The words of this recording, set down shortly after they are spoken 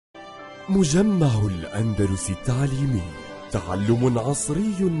مجمع الأندلس التعليمي، تعلم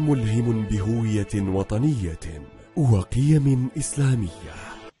عصري ملهم بهوية وطنية وقيم إسلامية.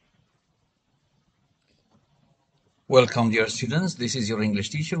 Welcome, dear students. This is your English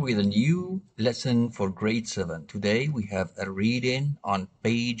teacher with a new lesson for grade 7. Today we have a reading on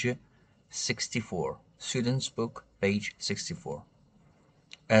page 64, students book, page 64.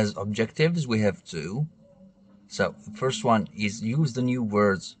 As objectives, we have two. So the first one is use the new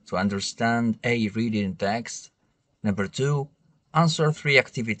words to understand a reading text. Number two, answer 3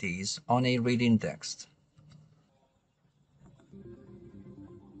 activities on a reading text.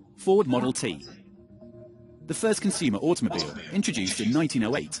 Ford Model T. The first consumer automobile, introduced in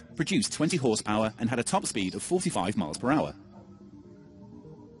 1908, produced 20 horsepower and had a top speed of 45 miles per hour.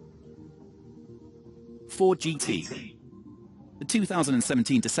 Ford GT. The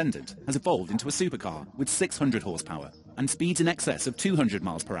 2017 Descendant has evolved into a supercar with 600 horsepower and speeds in excess of 200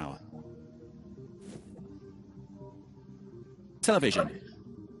 miles per hour. Television.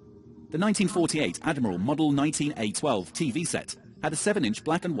 The 1948 Admiral Model 19A12 TV set had a 7-inch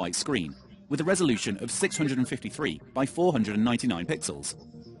black and white screen with a resolution of 653 by 499 pixels.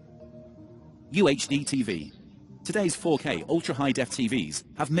 UHD TV. Today's 4K ultra-high-def TVs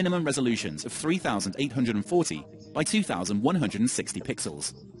have minimum resolutions of 3,840 by 2,160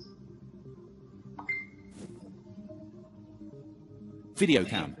 pixels.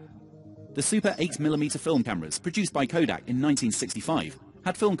 Videocam. The Super 8mm film cameras produced by Kodak in 1965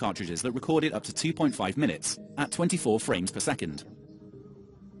 had film cartridges that recorded up to 2.5 minutes at 24 frames per second.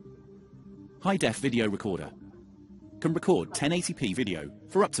 High-def video recorder. Can record 1080p video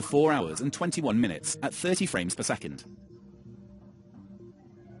for up to 4 hours and 21 minutes at 30 frames per second.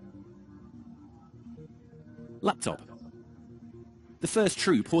 Laptop. The first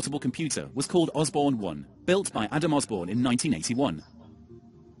true portable computer was called Osborne 1, built by Adam Osborne in 1981.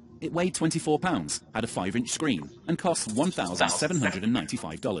 It weighed 24 pounds, had a 5-inch screen, and cost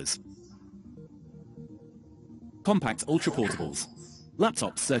 $1,795. Compact ultra-portables.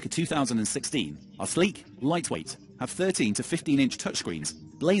 Laptops circa 2016 are sleek, lightweight, have 13 to 15-inch touchscreens,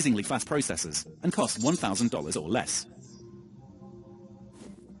 blazingly fast processors, and cost $1,000 or less.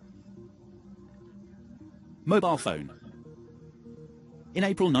 Mobile phone. In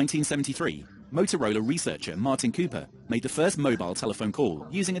April 1973, Motorola researcher Martin Cooper made the first mobile telephone call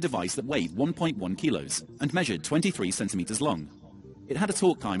using a device that weighed 1.1 kilos and measured 23 centimeters long. It had a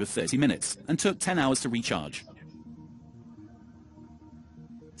talk time of 30 minutes and took 10 hours to recharge.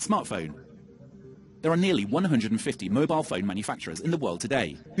 Smartphone. There are nearly 150 mobile phone manufacturers in the world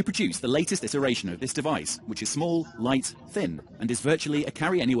today who produce the latest iteration of this device, which is small, light, thin, and is virtually a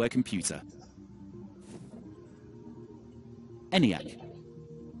carry-anywhere computer. ENIAC.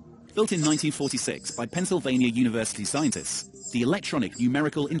 Built in 1946 by Pennsylvania University scientists, the Electronic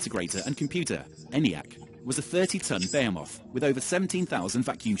Numerical Integrator and Computer, ENIAC, was a 30-ton behemoth with over 17,000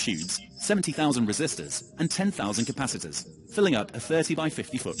 vacuum tubes, 70,000 resistors, and 10,000 capacitors, filling up a 30 by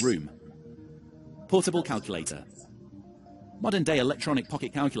 50-foot room. Portable calculator. Modern-day electronic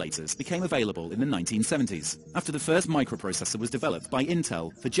pocket calculators became available in the 1970s, after the first microprocessor was developed by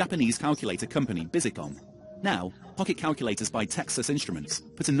Intel for Japanese calculator company Bizicom. Now, pocket calculators by Texas Instruments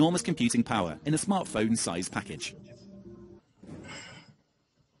put enormous computing power in a smartphone-sized package.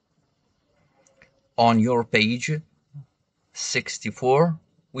 On your page 64,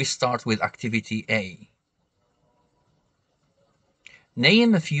 we start with activity A.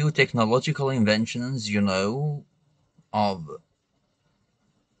 Name a few technological inventions you know of.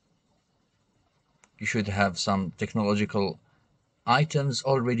 You should have some technological items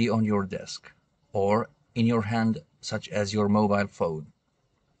already on your desk or in your hand, such as your mobile phone.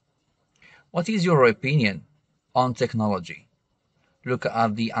 What is your opinion on technology? Look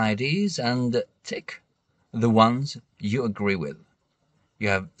at the ideas and tick the ones you agree with. You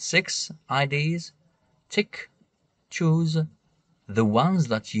have 6 ideas. Tick, choose the ones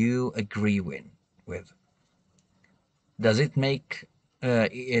that you agree with. Does it make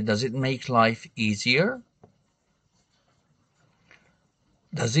life easier?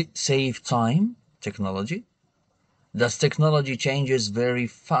 Does it save time? Technology? Does technology changes very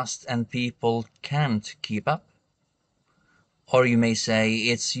fast and people can't keep up? Or you may say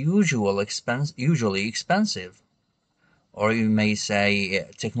it's usually expensive. Or you may say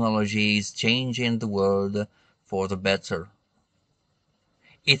technology is changing the world for the better.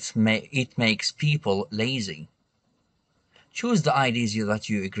 It makes people lazy. Choose the ideas that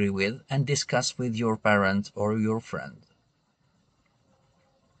you agree with and discuss with your parent or your friend.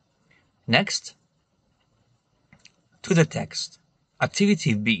 Next, to the text.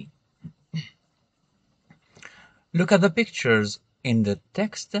 Activity B. Look at the pictures in the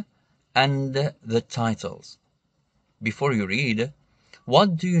text and the titles. Before you read,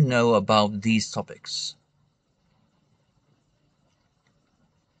 what do you know about these topics?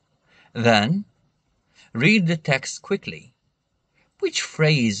 Then, read the text quickly. Which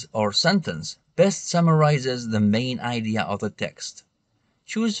phrase or sentence best summarizes the main idea of the text?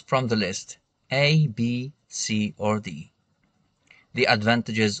 Choose from the list A, B, C, or D. The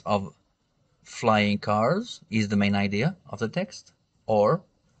advantages of flying cars is the main idea of the text. Or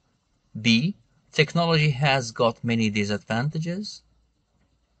B, technology has got many disadvantages.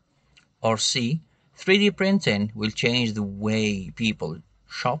 Or C, 3D printing will change the way people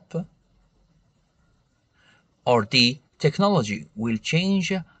shop. Or D, technology will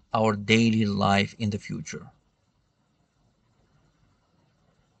change our daily life in the future.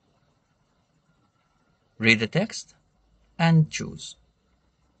 Read the text and choose.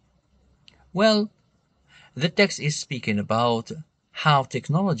 Well, the text is speaking about how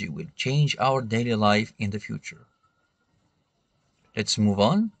technology will change our daily life in the future. Let's move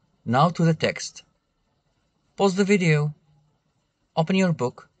on now to the text. Pause the video, open your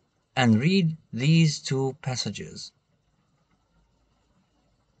book, and read these two passages.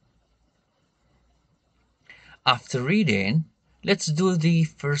 After reading, let's do the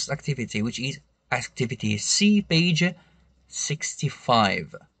first activity, which is activity C, page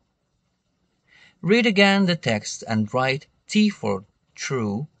 65. Read again the text and write T for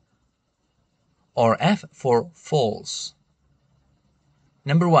true or F for false.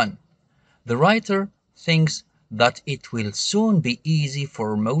 Number 1. The writer thinks that it will soon be easy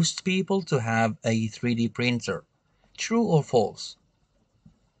for most people to have a 3D printer. True or false?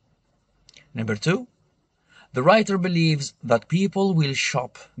 Number 2. The writer believes that people will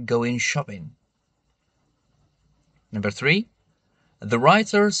shop going shopping. Number 3. The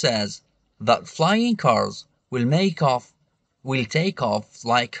writer says that flying cars will take off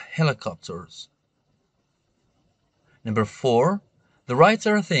like helicopters. Number 4. The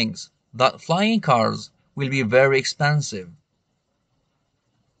writer thinks that flying cars will be very expensive.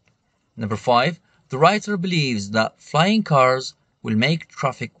 Number 5. The writer believes that flying cars will make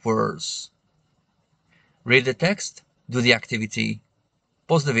traffic worse. Read the text, do the activity,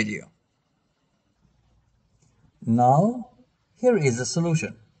 pause the video. Now, here is the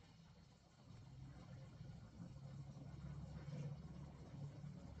solution.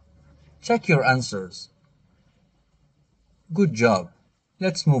 Check your answers. Good job.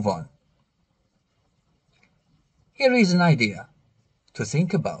 Let's move on. Here is an idea to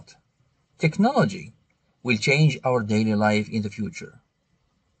think about. Technology will change our daily life in the future.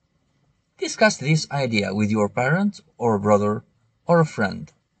 Discuss this idea with your parent or brother or a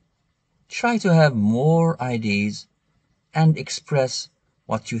friend. Try to have more ideas and express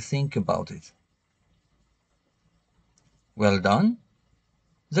what you think about it. Well done.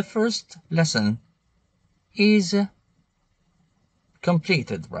 The first lesson is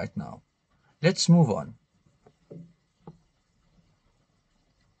completed right now. Let's move on.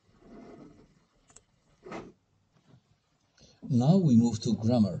 Now we move to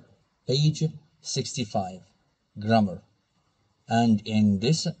grammar, page 65, grammar. And in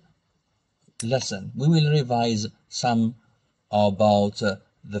this lesson, we will revise some about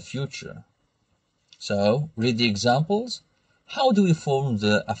the future. So, read the examples. How do we form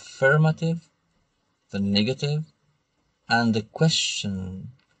the affirmative, the negative, and the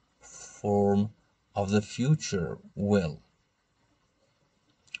question form of the future will?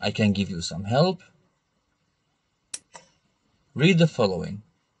 I can give you some help. Read the following.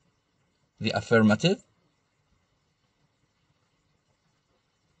 The affirmative,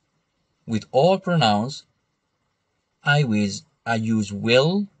 with all pronouns, I use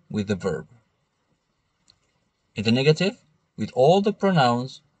will with the verb. In the negative, with all the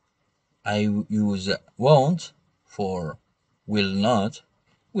pronouns, I use won't for will not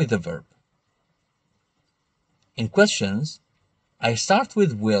with the verb. In questions, I start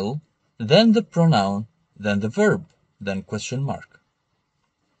with will, then the pronoun, then the verb, then question mark.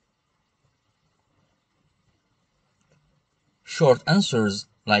 Short answers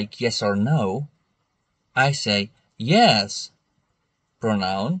like yes or no, I say yes,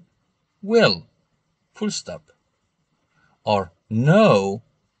 pronoun, will, full stop. Or no,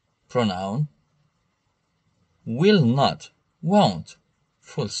 pronoun, will not, won't,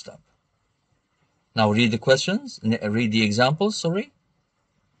 full stop. Now read the questions, read the examples, sorry.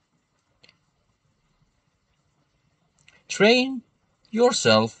 Train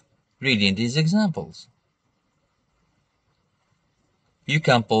yourself reading these examples. You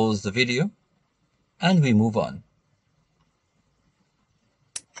can pause the video and we move on.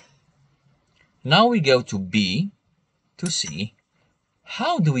 Now we go to B, to C.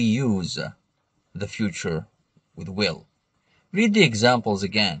 How do we use the future with will? Read the examples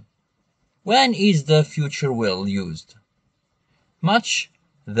again. When is the future will used? Match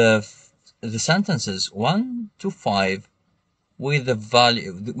the sentences 1 to 5 with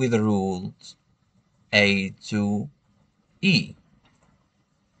the rules A to E.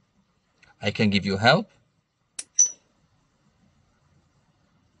 I can give you help.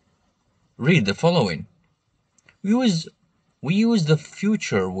 Read the following. We use the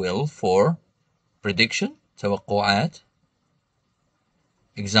future will for prediction, توقعات.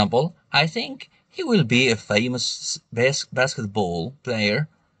 Example, I think he will be a famous basketball player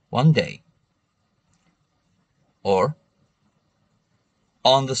one day. Or,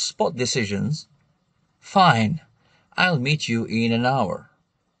 on the spot decisions, fine, I'll meet you in an hour.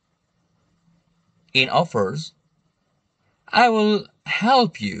 In offers, I will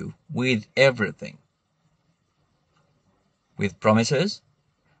help you with everything. With promises,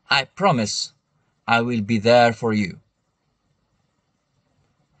 I promise I will be there for you.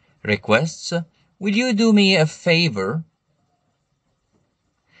 Requests, will you do me a favor?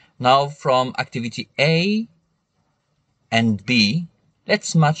 Now from activity A and B,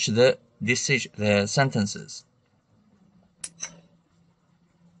 let's match the sentences.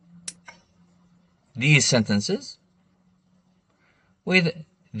 These sentences with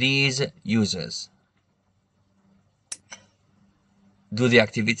these uses. Do the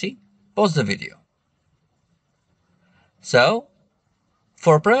activity, pause the video. So,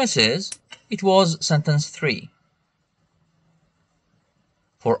 for premises, it was sentence 3.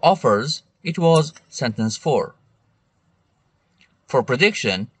 For offers, it was sentence 4. For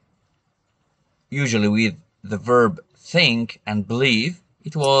prediction, usually with the verb think and believe,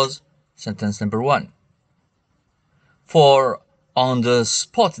 it was sentence number 1. For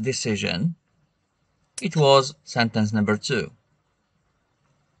on-the-spot decision, it was sentence number 2.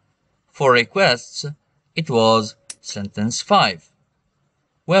 For requests, it was sentence 5.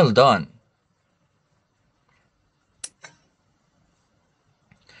 Well done.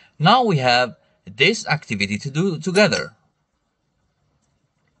 Now we have this activity to do together.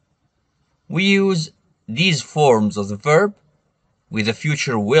 We use these forms of the verb with the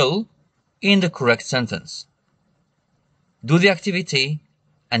future will in the correct sentence. Do the activity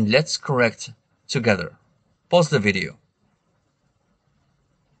and let's correct together. Pause the video.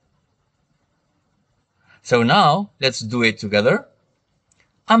 So now let's do it together.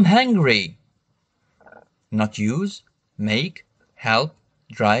 I'm hungry. Not use, make, help,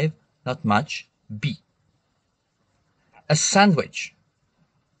 drive, not much, be. A sandwich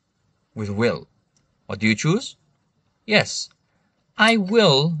with will. What do you choose? Yes, I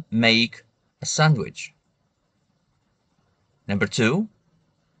will make a sandwich. Number 2,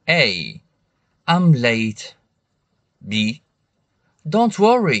 A. I'm late. B. Don't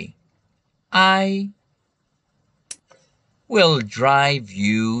worry, I will drive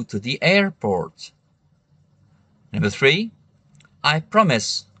you to the airport. Number 3, I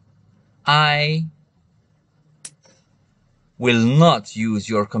promise I will not use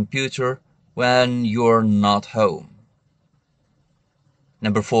your computer when you're not home.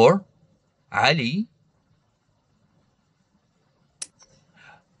 Number 4, Ali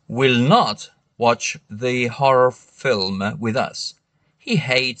will not watch the horror film with us. He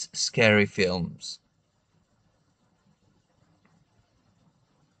hates scary films.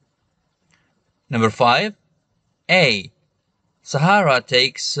 Number 5, A. Sahara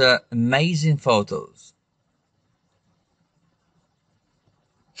takes amazing photos.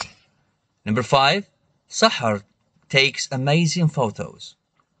 Number 5, Sahar takes amazing photos.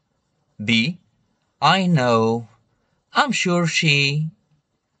 B. I know, I'm sure she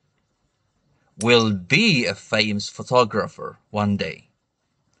will be a famous photographer one day.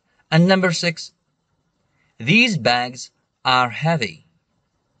 And number 6, these bags are heavy.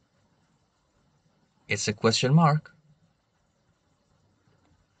 It's a question mark.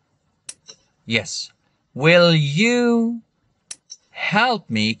 Yes. Will you help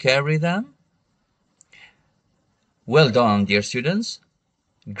me carry them? Well done, dear students.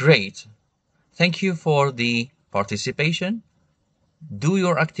 Great. Thank you for the participation. Do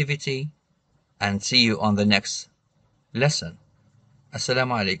your activity and see you on the next lesson.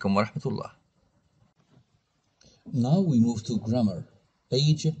 Assalamu alaikum wa rahmatullah. Now we move to grammar,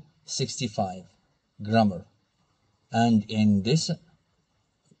 page 65, grammar. And in this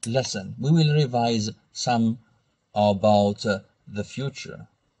lesson, we will revise some about the future.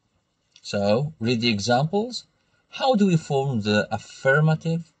 So, read the examples. How do we form the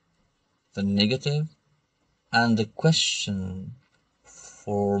affirmative, the negative, and the question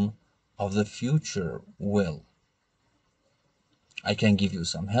form of the future will? I can give you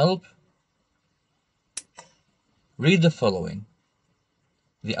some help. Read the following.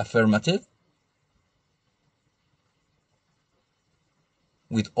 The affirmative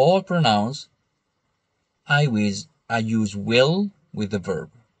with all pronouns, I use will with the verb.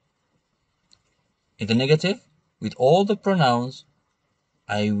 In the negative, with all the pronouns,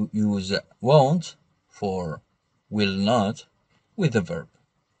 I use won't for will not with the verb.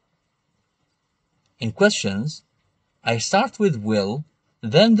 In questions, I start with will,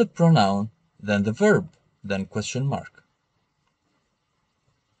 then the pronoun, then the verb, then question mark.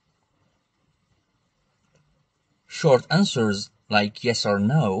 Short answers like yes or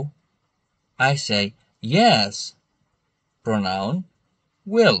no, I say yes, pronoun,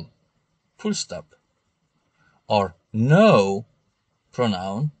 will, full stop. Or no,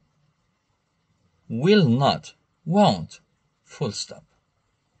 pronoun, will not, won't, full stop.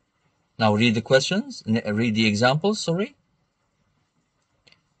 Now read the questions, read the examples, sorry.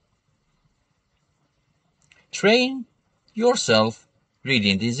 Train yourself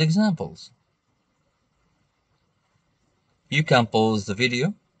reading these examples. You can pause the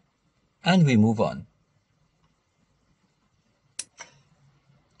video and we move on.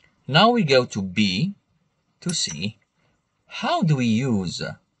 Now we go to B to see how do we use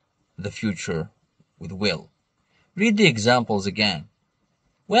the future with will. Read the examples again.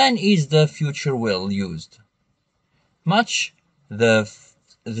 When is the future will used? Match the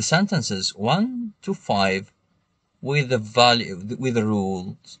sentences 1 to 5 with the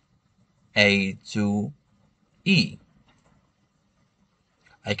rules A to E.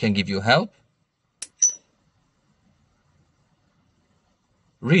 I can give you help.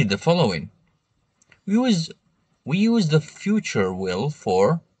 Read the following. We use the future will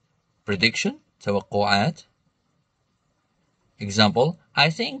for prediction, توقعات. Example, I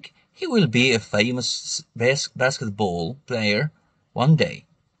think he will be a famous basketball player one day.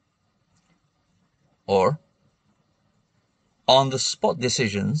 Or, on the spot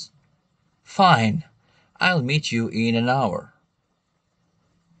decisions, fine, I'll meet you in an hour.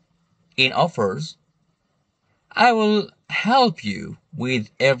 In offers, I will help you with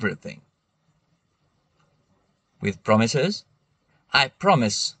everything. With promises, I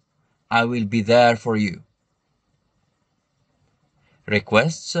promise I will be there for you.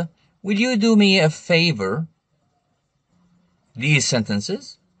 Requests, will you do me a favor? These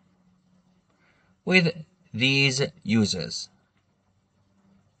sentences with these uses.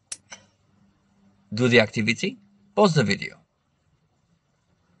 Do the activity, pause the video.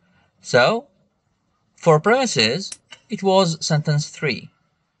 So, for premises, it was sentence 3.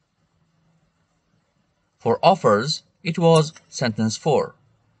 For offers, it was sentence 4.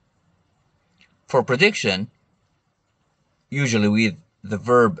 For prediction, usually with the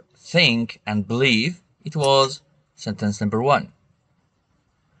verb think and believe, it was sentence number 1.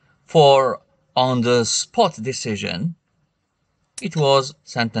 For on the spot decision, it was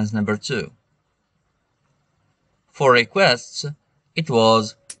sentence number 2. For requests, it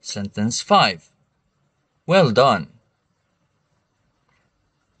was sentence 5. Well done.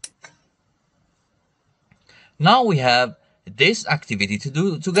 Now we have this activity to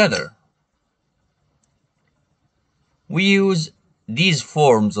do together. We use these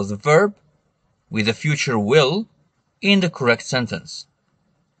forms of the verb with the future will in the correct sentence.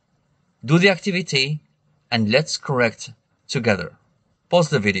 Do the activity and let's correct together. Pause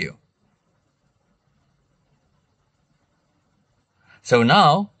the video. So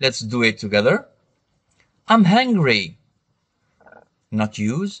now let's do it together. I'm hungry. Not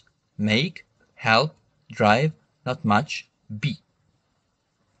use, make, help, drive, not much, be.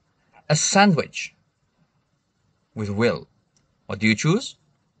 A sandwich with will. What do you choose?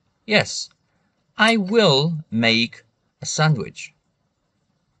 Yes, I will make a sandwich.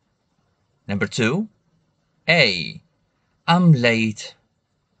 Number 2, A, I'm late.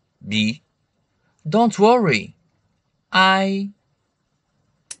 B, don't worry, I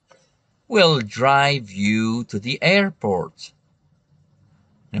will drive you to the airport.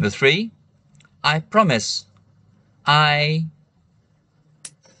 Number 3, I promise I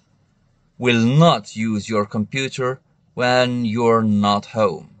will not use your computer when you're not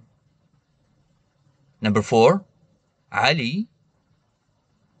home. Number 4, Ali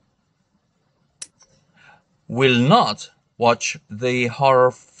will not watch the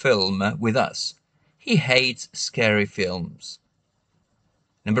horror film with us. He hates scary films.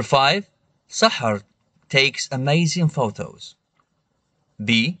 Number 5, Sahar takes amazing photos.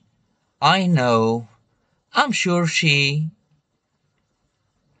 B, I know, I'm sure she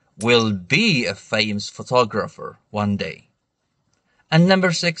will be a famous photographer one day. And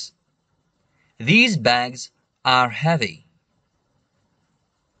number 6, these bags are heavy.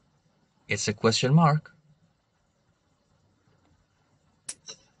 It's a question mark.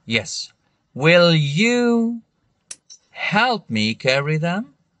 Yes. Will you help me carry them?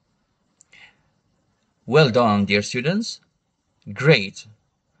 Well done, dear students. Great.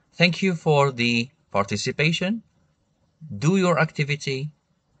 Thank you for the participation. Do your activity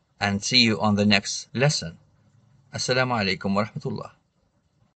and see you on the next lesson. Assalamu alaikum wa rahmatullah.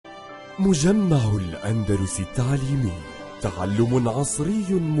 مجمع الأندلس التعليمي، تعلم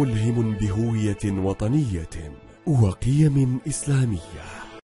عصري ملهم بهوية وطنية وقيم إسلامية.